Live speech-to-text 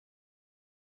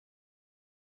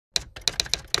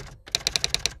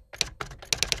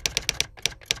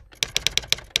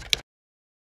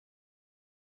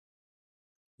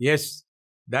Yes,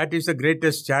 that is the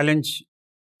greatest challenge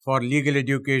for legal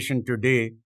education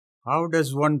today. How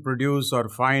does one produce or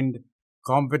find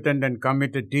competent and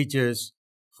committed teachers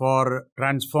for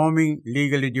transforming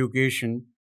legal education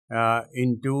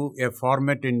into a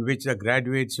format in which the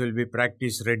graduates will be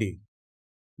practice ready,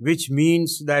 which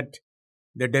means that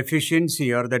the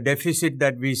deficiency or the deficit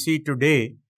that we see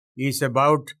today is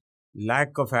about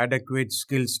lack of adequate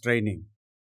skills training.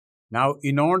 Now,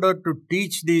 in order to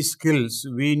teach these skills,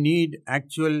 we need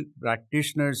actual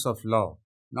practitioners of law,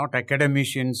 not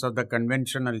academicians of the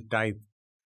conventional type.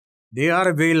 They are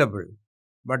available,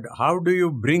 but how do you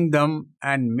bring them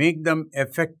and make them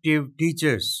effective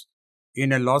teachers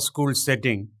in a law school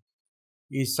setting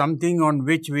is something on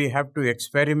which we have to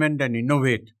experiment and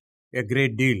innovate a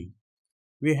great deal.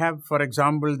 We have, for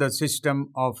example, the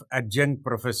system of adjunct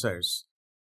professors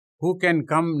who can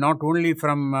come not only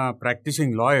from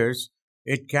practicing lawyers,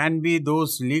 it can be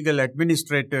those legal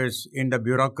administrators in the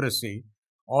bureaucracy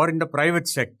or in the private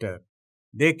sector.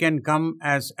 They can come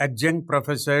as adjunct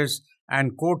professors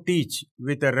and co-teach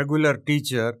with a regular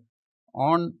teacher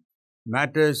on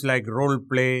matters like role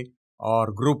play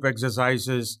or group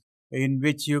exercises in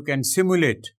which you can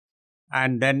simulate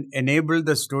and then enable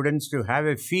the students to have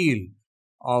a feel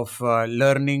of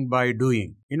learning by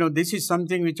doing. This is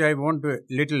something which I want to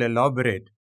little elaborate.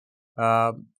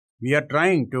 We are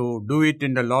trying to do it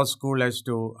in the law school as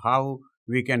to how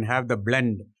we can have the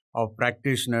blend of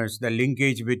practitioners, the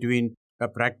linkage between the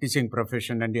practicing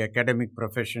profession and the academic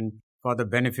profession for the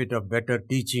benefit of better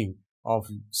teaching of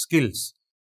skills.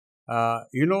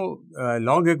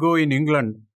 Long ago in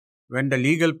England, when the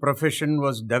legal profession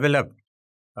was developed,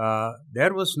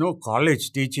 there was no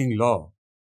college teaching law.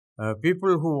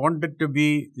 People who wanted to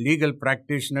be legal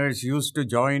practitioners used to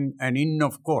join an inn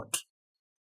of court,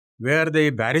 where the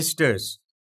barristers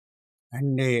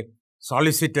and the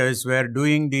solicitors were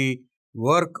doing the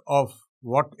work of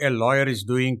what a lawyer is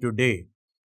doing today.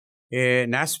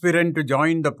 An aspirant to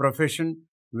join the profession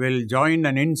will join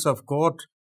an inns of court,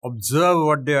 observe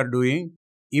what they are doing,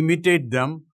 imitate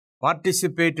them,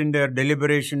 participate in their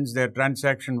deliberations, their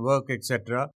transaction work,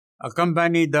 etc.,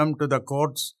 accompany them to the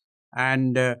courts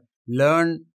and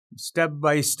learn step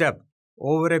by step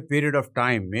over a period of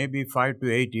time, maybe 5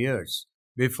 to 8 years,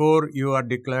 before you are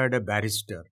declared a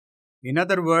barrister. In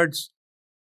other words,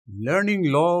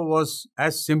 learning law was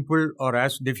as simple or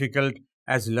as difficult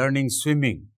as learning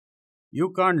swimming.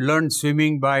 You can't learn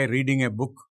swimming by reading a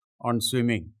book on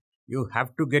swimming. You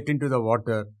have to get into the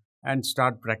water and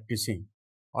start practicing.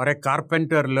 Or a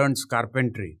carpenter learns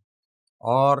carpentry,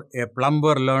 or a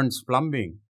plumber learns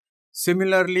plumbing.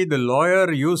 Similarly, the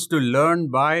lawyer used to learn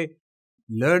by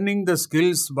learning the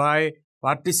skills by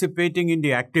participating in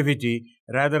the activity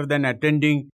rather than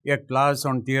attending a class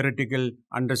on theoretical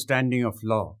understanding of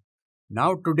law.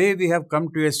 Now, today we have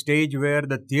come to a stage where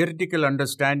the theoretical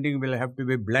understanding will have to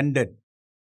be blended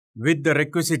with the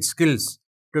requisite skills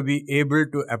to be able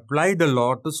to apply the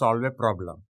law to solve a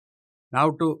problem.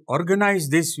 Now, to organize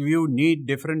this, you need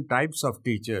different types of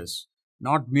teachers,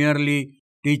 not merely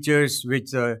teachers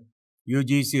which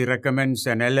UGC recommends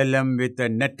an LLM with a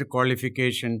net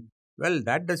qualification. Well,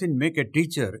 that doesn't make a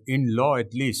teacher, in law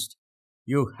at least.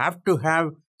 You have to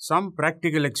have some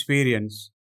practical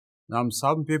experience. Now,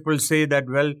 some people say that,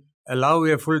 well, allow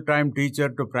a full-time teacher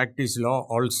to practice law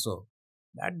also.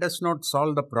 That does not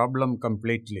solve the problem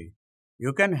completely.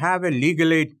 You can have a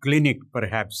legal aid clinic,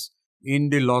 perhaps, in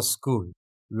the law school,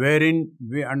 wherein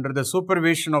under the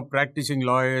supervision of practicing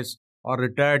lawyers or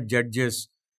retired judges,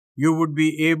 you would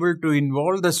be able to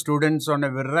involve the students on a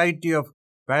variety of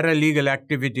paralegal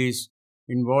activities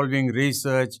involving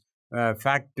research,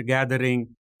 fact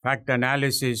gathering, fact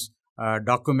analysis,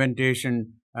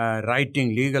 documentation,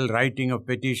 legal writing of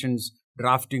petitions,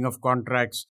 drafting of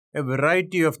contracts. A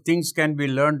variety of things can be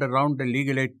learned around the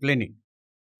legal aid clinic.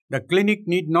 The clinic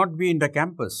need not be in the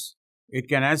campus. It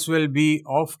can as well be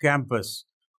off campus,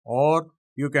 or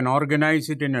you can organize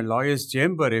it in a lawyer's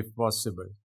chamber if possible.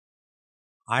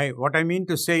 What I mean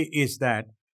to say is that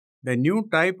the new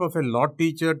type of a law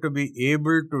teacher to be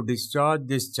able to discharge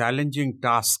this challenging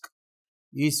task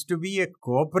is to be a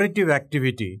cooperative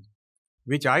activity,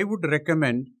 which I would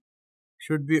recommend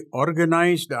should be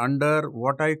organized under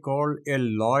what I call a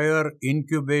lawyer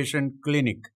incubation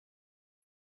clinic.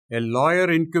 A lawyer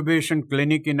incubation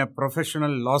clinic in a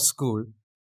professional law school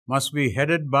must be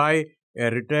headed by a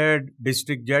retired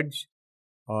district judge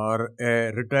or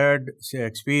a retired,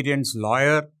 experienced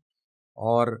lawyer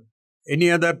or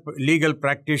any other legal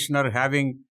practitioner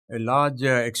having a large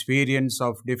experience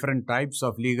of different types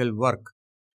of legal work.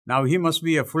 Now, he must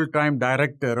be a full-time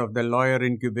director of the lawyer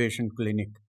incubation clinic.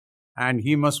 and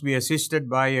he must be assisted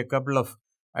by a couple of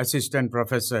assistant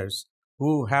professors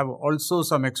who have also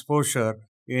some exposure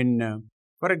in,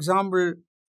 for example,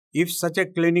 if such a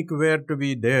clinic were to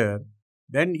be there,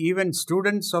 then even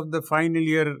students of the final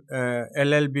year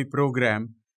LLB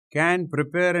program can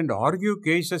prepare and argue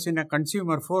cases in a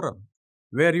consumer forum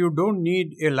where you don't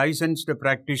need a licensed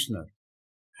practitioner.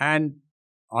 And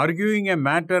arguing a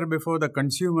matter before the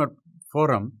consumer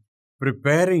forum,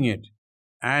 preparing it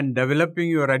and developing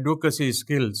your advocacy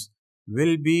skills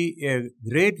will be a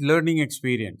great learning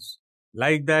experience.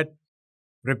 Like that,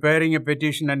 preparing a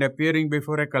petition and appearing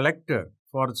before a collector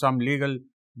for some legal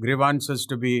grievances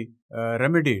to be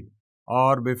remedied,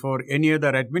 or before any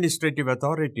other administrative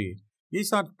authority.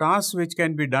 These are tasks which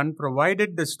can be done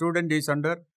provided the student is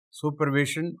under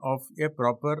supervision of a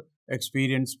proper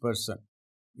experienced person.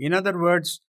 In other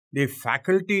words, the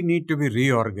faculty need to be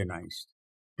reorganized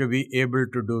to be able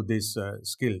to do these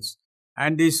skills.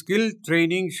 And the skill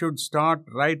training should start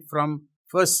right from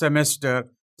first semester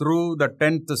through the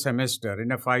 10th semester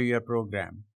in a 5-year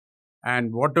program.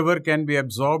 And whatever can be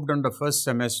absorbed on the first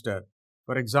semester.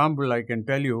 For example, I can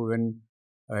tell you when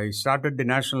I started the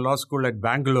National Law School at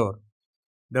Bangalore,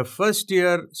 the first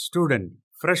year student,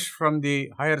 fresh from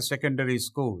the higher secondary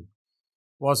school,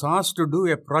 was asked to do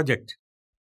a project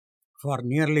for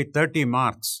nearly 30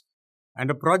 marks. And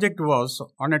the project was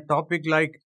on a topic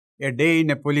like a day in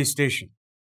a police station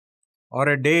or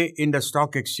a day in the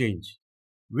stock exchange.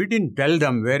 We didn't tell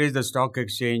them where is the stock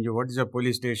exchange, what is a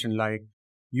police station like.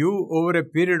 You, over a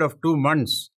period of 2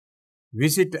 months,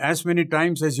 visit as many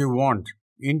times as you want,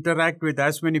 interact with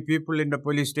as many people in the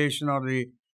police station or the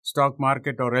stock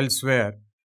market or elsewhere,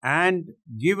 and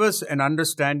give us an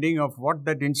understanding of what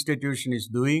that institution is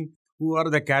doing, who are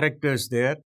the characters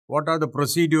there, what are the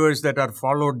procedures that are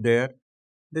followed there.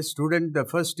 The student, the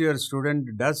first year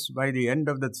student, does by the end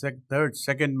of the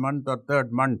second month or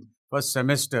third month, first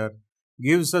semester,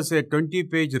 gives us a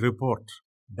 20-page report.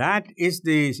 That is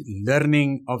the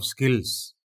learning of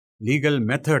skills, legal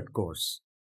method course.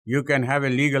 You can have a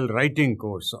legal writing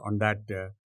course on that.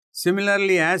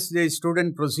 Similarly, as the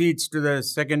student proceeds to the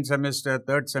second semester,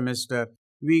 third semester,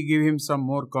 we give him some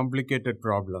more complicated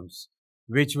problems,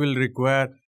 which will require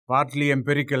partly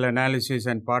empirical analysis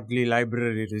and partly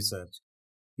library research.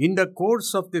 In the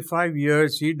course of the 5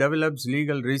 years, he develops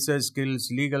legal research skills,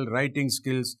 legal writing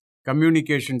skills,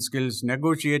 communication skills,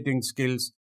 negotiating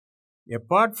skills.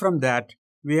 Apart from that,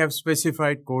 we have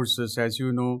specified courses. As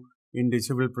you know, in the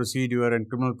civil procedure and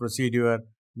criminal procedure,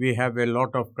 we have a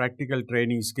lot of practical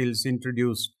training skills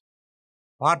introduced,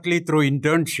 partly through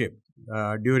internship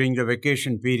during the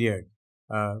vacation period.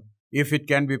 If it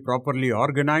can be properly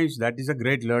organized, that is a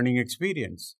great learning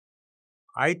experience.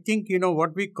 I think,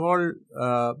 what we call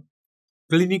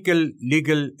clinical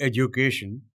legal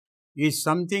education is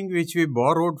something which we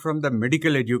borrowed from the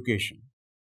medical education.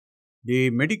 The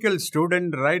medical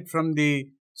student, right from the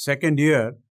second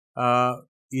year,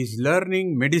 is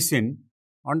learning medicine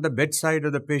on the bedside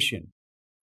of the patient,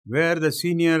 where the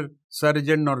senior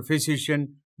surgeon or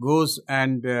physician goes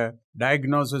and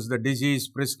diagnoses the disease,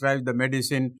 prescribes the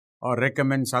medicine, or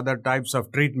recommends other types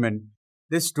of treatment.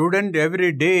 The student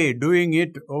every day doing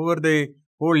it over the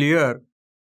whole year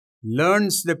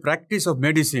learns the practice of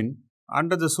medicine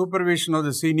under the supervision of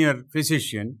the senior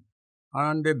physician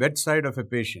on the bedside of a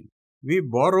patient. We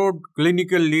borrowed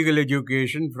clinical legal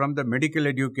education from the medical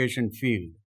education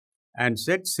field and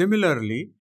said similarly,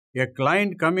 a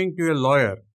client coming to a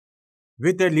lawyer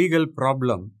with a legal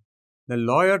problem, the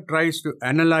lawyer tries to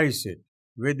analyze it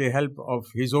with the help of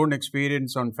his own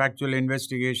experience on factual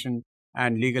investigation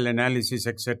and legal analysis,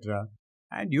 etc.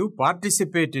 And you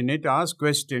participate in it, ask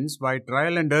questions by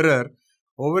trial and error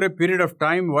over a period of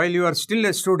time while you are still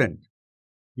a student.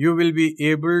 You will be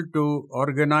able to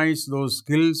organize those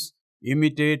skills,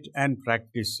 imitate and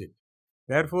practice it.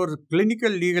 Therefore, clinical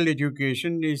legal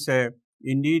education is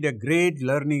indeed a great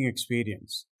learning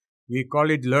experience. We call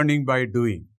it learning by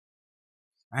doing.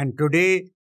 And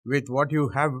today, with what you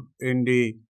have in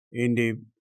the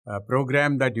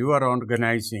program that you are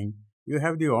organizing, you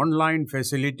have the online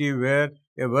facility where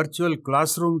a virtual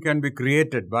classroom can be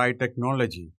created by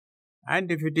technology.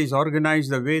 And if it is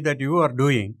organized the way that you are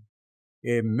doing,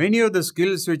 many of the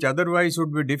skills which otherwise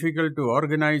would be difficult to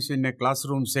organize in a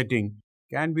classroom setting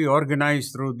can be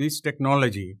organized through this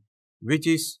technology, which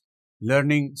is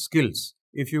learning skills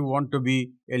if you want to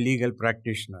be a legal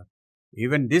practitioner.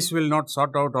 Even this will not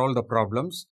sort out all the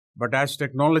problems, but as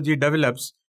technology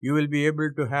develops, you will be able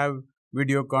to have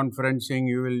video conferencing,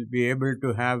 you will be able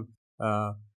to have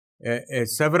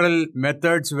several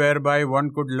methods whereby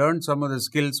one could learn some of the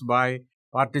skills by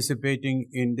participating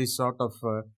in this sort of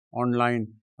online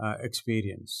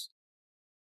experience.